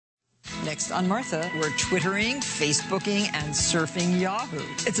Next on Martha, we're Twittering, Facebooking, and surfing Yahoo.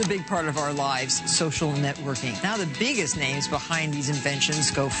 It's a big part of our lives, social networking. Now the biggest names behind these inventions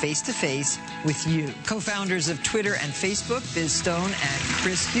go face-to-face with you. Co-founders of Twitter and Facebook, Biz Stone and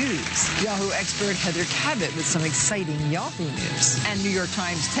Chris Hughes. Yahoo expert Heather Cabot with some exciting Yahoo news. And New York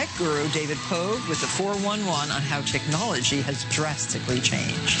Times tech guru David Pogue with the 411 on how technology has drastically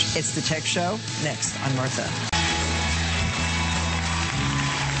changed. It's The Tech Show, next on Martha.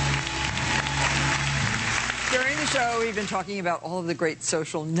 During the show, we've been talking about all of the great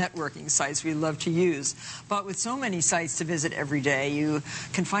social networking sites we love to use. But with so many sites to visit every day, you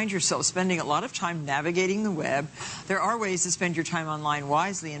can find yourself spending a lot of time navigating the web. There are ways to spend your time online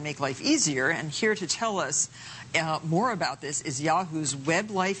wisely and make life easier. And here to tell us more about this is Yahoo's Web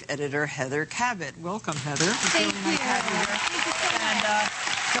Life editor, Heather Cabot. Welcome, Heather. Thank you.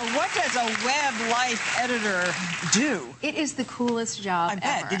 So what does a Web Life editor do? It is the coolest job ever.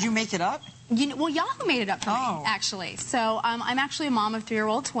 I bet. Did you make it up? Well, Yahoo made it up for me, actually. So I'm actually a mom of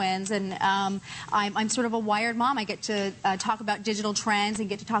 3-year-old twins, and I'm sort of a wired mom. I get to talk about digital trends and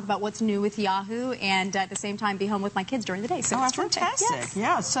get to talk about what's new with Yahoo, and at the same time be home with my kids during the day. So it's fantastic! Yes.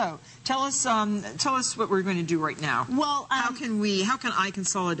 Yeah. So tell us what we're going to do right now. Well, how can I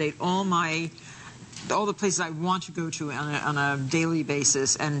consolidate all the places I want to go to on a daily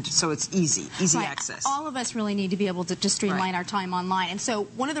basis, and so it's easy access. All of us really need to be able to streamline our time online. And so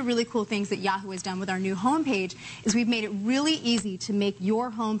one of the really cool things that Yahoo has done with our new homepage is we've made it really easy to make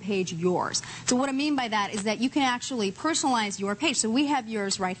your homepage yours. So what I mean by that is that you can actually personalize your page. So we have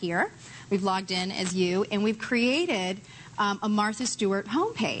yours right here. We've logged in as you, and we've created a Martha Stewart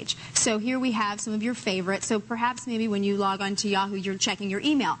homepage. So here we have some of your favorites. So perhaps maybe when you log on to Yahoo, you're checking your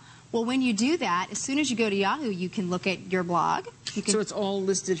email. Well, when you do that, as soon as you go to Yahoo, you can look at your blog. So it's all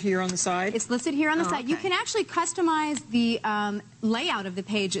listed here on the side? It's listed here on the side. Okay. You can actually customize the layout of the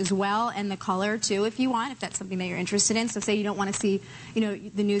page as well, and the color too, if you want, if that's something that you're interested in. So say you don't want to see,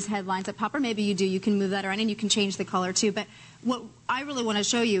 the news headlines that pop, or maybe you do. You can move that around, and you can change the color too. But what I really want to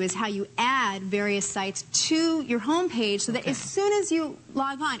show you is how you add various sites to your home page so that as soon as you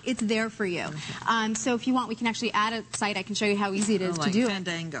log on, it's there for you. So if you want, we can actually add a site. I can show you how easy it is to do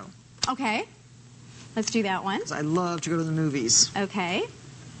Fandango. Okay, let's do that one. I love to go to the movies. Okay.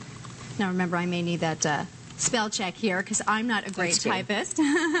 Now remember, I may need that spell check here because I'm not a great typist.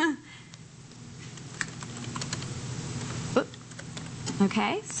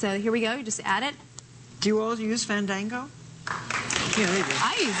 Okay, so here we go. You just add it. Do you all use Fandango? Yeah, they do.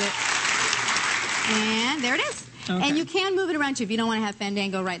 I use it. And there it is. Okay. And you can move it around too. If you don't want to have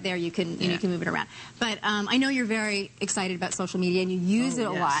Fandango right there, you can you can move it around. But I know you're very excited about social media and you use it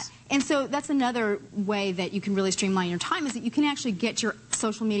a lot. And so that's another way that you can really streamline your time, is that you can actually get your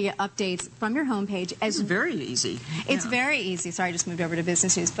social media updates from your homepage. It's very easy. It's very easy. Sorry, I just moved over to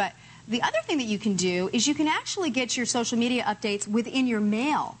business news. But the other thing that you can do is you can actually get your social media updates within your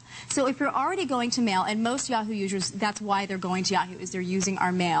mail. So if you're already going to mail, and most Yahoo users, that's why they're going to Yahoo, is they're using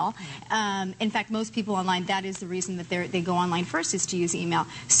our mail. In fact, most people online, that is the reason that they go online first, is to use email.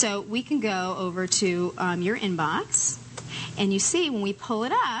 So we can go over to your inbox, and you see when we pull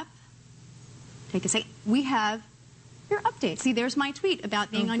it up, take a second, we have your update. See, there's my tweet about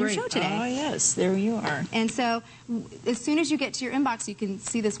being on your show today. Oh, yes, there you are. And so as soon as you get to your inbox, you can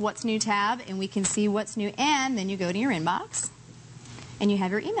see this What's New tab, and we can see what's new, and then you go to your inbox, and you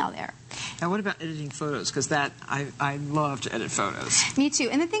have your email there. Now, what about editing photos? Because that, I love to edit photos. Me too.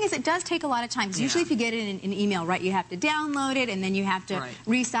 And the thing is, it does take a lot of time. Because usually if you get it in an email, right, you have to download it, and then you have to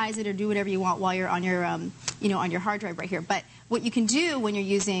resize it or do whatever you want while you're on your, on your hard drive right here. But what you can do when you're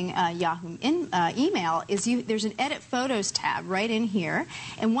using Yahoo email is there's an Edit Photos tab right in here.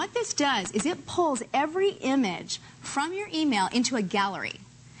 And what this does is it pulls every image from your email into a gallery.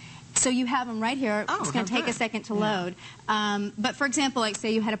 So you have them right here. It's going to take a second to load. But for example, like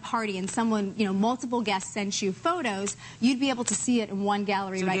say you had a party and someone, multiple guests sent you photos, you'd be able to see it in one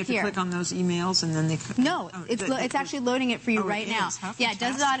gallery right here. So you have to click on those emails and then they... No, it's actually loading it for you right now. Yeah, it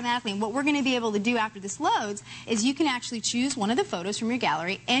does it automatically. And what we're going to be able to do after this loads is you can actually choose one of the photos from your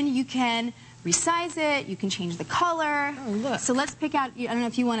gallery, and you can resize it, you can change the color. Oh, look. So let's pick out, I don't know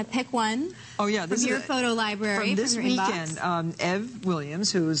if you want to pick one from your photo library. From this your weekend, inbox. Ev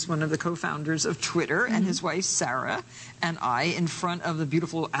Williams, who is one of the co-founders of Twitter, and his wife Sarah, and I, in front of the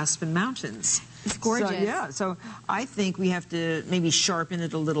beautiful Aspen Mountains. It's gorgeous. So, yeah, so I think we have to maybe sharpen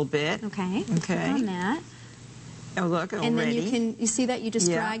it a little bit. Okay. Click on that. Oh, look, already. And then you see that you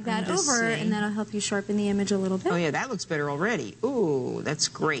just drag that over, and that'll help you sharpen the image a little bit. Oh, yeah, that looks better already. Ooh, that's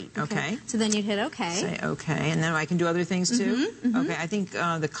great. Okay. So then you'd hit OK. Say OK, and then I can do other things too? Okay, I think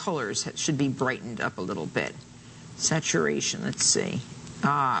the colors should be brightened up a little bit. Saturation, let's see.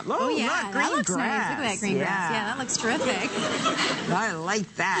 Oh, yeah, look, green that looks grass. nice. Look at that green grass. Yeah, that looks terrific. I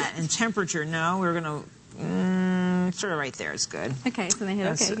like that. And temperature, no, we're going to, sort of right there is good. Okay, so they hit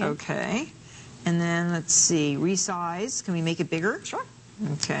That's okay. Okay. And then let's see, resize. Can we make it bigger? Sure.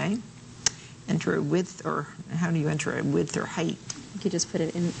 Okay. Enter a width, or how do you enter a width or height? You could just put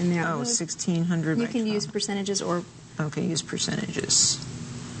it in there. Oh, 1600 You by can 12. use percentages or... Okay, use percentages.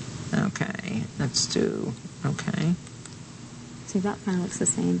 Okay, let's do, okay. See, that kind of looks the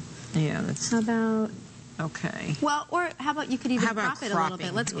same. Yeah, that's... How about... Okay. Well, or how about you could even How about crop it a little bit.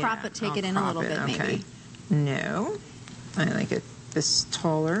 cropping? Let's crop it, take it in a little bit, okay. maybe. No. I like it this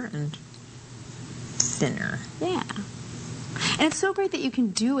taller and thinner. Yeah. And it's so great that you can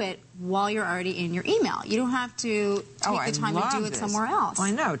do it while you're already in your email. You don't have to take the time to do it somewhere else. Oh,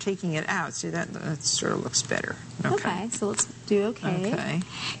 I know, taking it out. See, that sort of looks better. Okay, so let's do okay. Okay.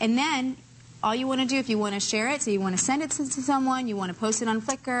 And then all you want to do, if you want to share it, so you want to send it to someone, you want to post it on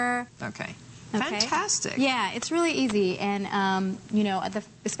Flickr. Okay. Okay. Fantastic. Yeah, it's really easy, and you know,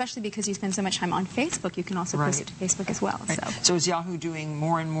 especially because you spend so much time on Facebook, you can also post it to Facebook as well. Right. So is Yahoo doing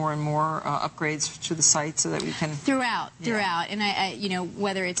more and more and more upgrades to the site so that we can throughout, and I you know,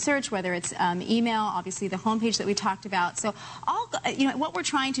 whether it's search, whether it's email, obviously the homepage that we talked about. So all you know, what we're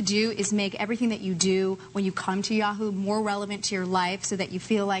trying to do is make everything that you do when you come to Yahoo more relevant to your life, so that you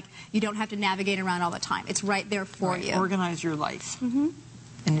feel like you don't have to navigate around all the time. It's right there for you. Organize your life.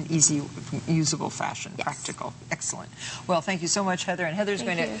 In an easy, usable fashion, practical. Excellent. Well, thank you so much, Heather. And Heather's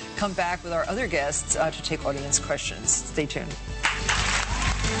going to come back with our other guests to take audience questions. Stay tuned.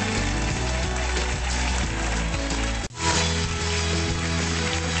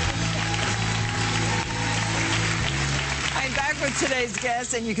 I'm back with today's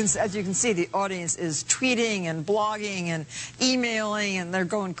guests, and as you can see, the audience is tweeting and blogging and emailing, and they're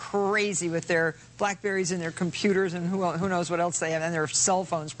going crazy with their Blackberries and their computers and who knows what else they have, and their cell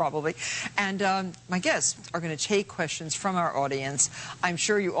phones probably. And my guests are going to take questions from our audience. I'm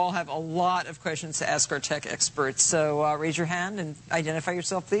sure you all have a lot of questions to ask our tech experts, so raise your hand and identify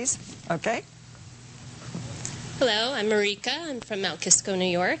yourself, please. Okay. Hello, I'm Marika. I'm from Mount Kisco, New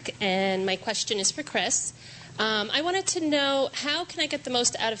York, and my question is for Chris. I wanted to know, how can I get the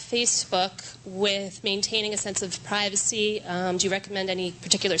most out of Facebook with maintaining a sense of privacy? Do you recommend any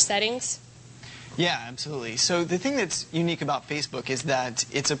particular settings? Yeah, absolutely. So the thing that's unique about Facebook is that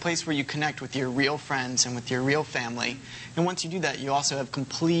it's a place where you connect with your real friends and with your real family. And once you do that, you also have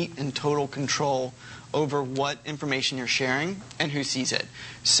complete and total control over what information you're sharing and who sees it.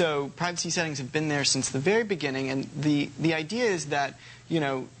 So privacy settings have been there since the very beginning, and the idea is that, you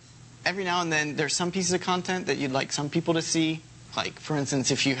know, every now and then there's some pieces of content that you'd like some people to see. Like, for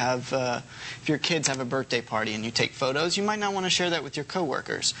instance, if you have, if your kids have a birthday party and you take photos, you might not want to share that with your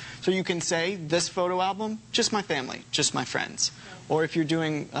coworkers. So you can say, this photo album, just my family, just my friends. Or if you're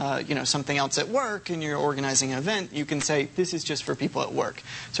doing, you know, something else at work and you're organizing an event, you can say, this is just for people at work.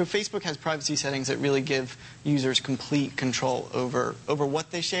 So Facebook has privacy settings that really give users complete control over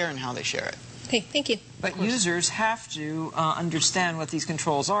what they share and how they share it. Okay, thank you. But users have to understand what these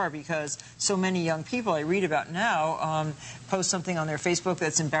controls are, because so many young people I read about now post something on their Facebook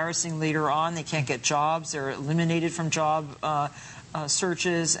that's embarrassing later on. They can't get jobs. They're eliminated from job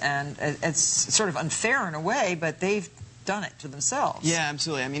searches, and it's sort of unfair in a way, but they've done it to themselves. Yeah,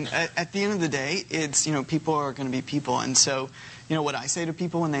 absolutely. I mean, at the end of the day, it's, you know, people are going to be people. And so, you know, what I say to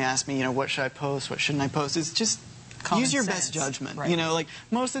people when they ask me, you know, what should I post, what shouldn't I post, is just use your best judgment. Right. You know, like,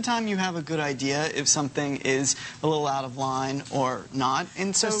 most of the time you have a good idea if something is a little out of line or not.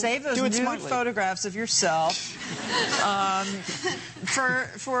 And so save those nude photographs of yourself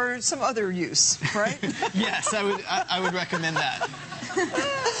for some other use, right? Yes, I would recommend that.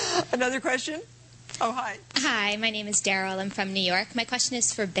 Another question? Oh, hi. Hi, my name is Daryl. I'm from New York. My question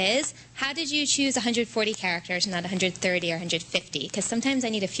is for Biz. How did you choose 140 characters and not 130 or 150? Because sometimes I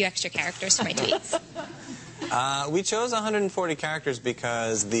need a few extra characters for my tweets. We chose 140 characters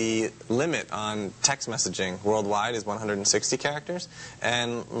because the limit on text messaging worldwide is 160 characters.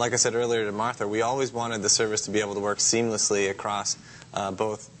 And like I said earlier to Martha, we always wanted the service to be able to work seamlessly across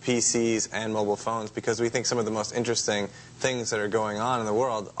both PCs and mobile phones, because we think some of the most interesting things that are going on in the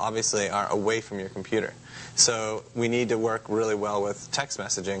world obviously are away from your computer. So we need to work really well with text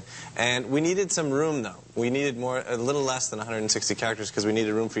messaging. And we needed some room, though. We needed a little less than 160 characters, because we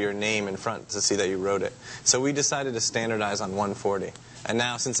needed room for your name in front to see that you wrote it. So we decided to standardize on 140. And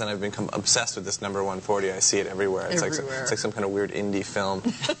now, since then, I've become obsessed with this number 140. I see it everywhere. It's like some kind of weird indie film.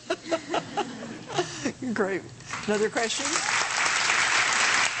 Great. Another question?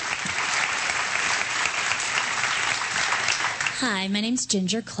 Hi, my name's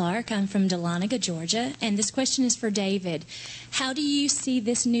Ginger Clark. I'm from Dahlonega, Georgia, and this question is for David. How do you see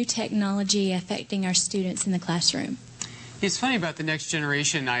this new technology affecting our students in the classroom? It's funny about the next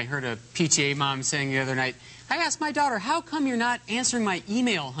generation. I heard a PTA mom saying the other night, I asked my daughter, how come you're not answering my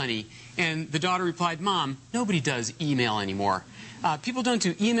email, honey? And the daughter replied, Mom, nobody does email anymore. People don't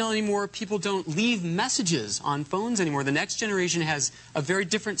do email anymore. People don't leave messages on phones anymore. The next generation has a very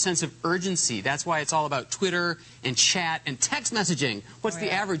different sense of urgency. That's why it's all about Twitter and chat and text messaging. What's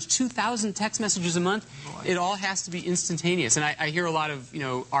the average? 2,000 text messages a month? It all has to be instantaneous. And I hear a lot of,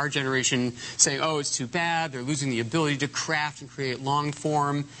 our generation saying, oh, it's too bad. They're losing the ability to craft and create long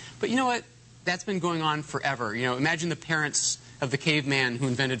form. But you know what? That's been going on forever. Imagine the parents of the caveman who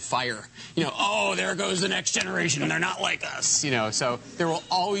invented fire. Oh, there goes the next generation, and they're not like us. So there will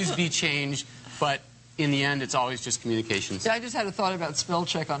always be change, but in the end, it's always just communications. Yeah, I just had a thought about spell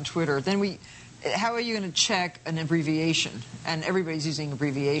check on Twitter. How are you going to check an abbreviation? And everybody's using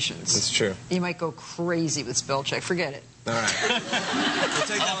abbreviations. That's true. You might go crazy with spell check. Forget it. All right. We'll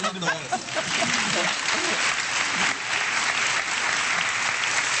take that one up the list.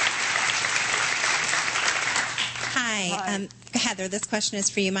 Hi, Heather, this question is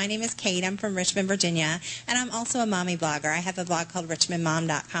for you. My name is Kate. I'm from Richmond, Virginia, and I'm also a mommy blogger. I have a blog called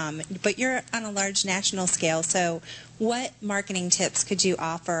richmondmom.com, but you're on a large national scale, so what marketing tips could you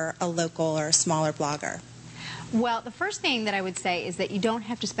offer a local or a smaller blogger? Well, the first thing that I would say is that you don't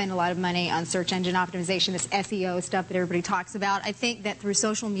have to spend a lot of money on search engine optimization, this SEO stuff that everybody talks about. I think that through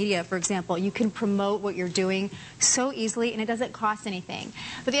social media, for example, you can promote what you're doing so easily, and it doesn't cost anything.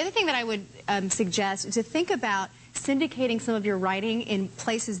 But the other thing that I would suggest is to think about syndicating some of your writing in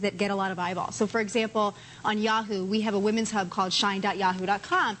places that get a lot of eyeballs. So, for example, on Yahoo, we have a women's hub called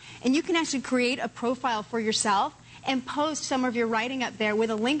shine.yahoo.com, and you can actually create a profile for yourself and post some of your writing up there with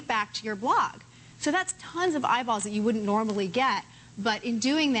a link back to your blog. So that's tons of eyeballs that you wouldn't normally get, but in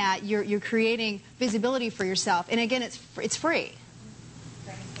doing that, you're creating visibility for yourself. And again, it's free.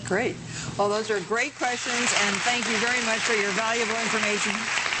 Great. Well, those are great questions, and thank you very much for your valuable information.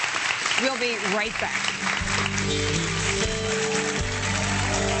 We'll be right back.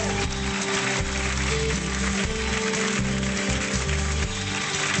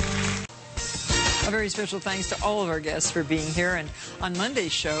 A very special thanks to all of our guests for being here. And on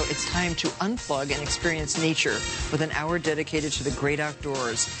Monday's show, it's time to unplug and experience nature with an hour dedicated to the great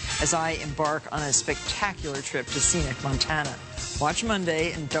outdoors as I embark on a spectacular trip to scenic Montana. Watch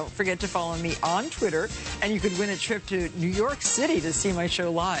Monday, and don't forget to follow me on Twitter, and you could win a trip to New York City to see my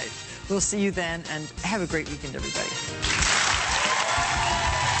show live. We'll see you then, and have a great weekend, everybody.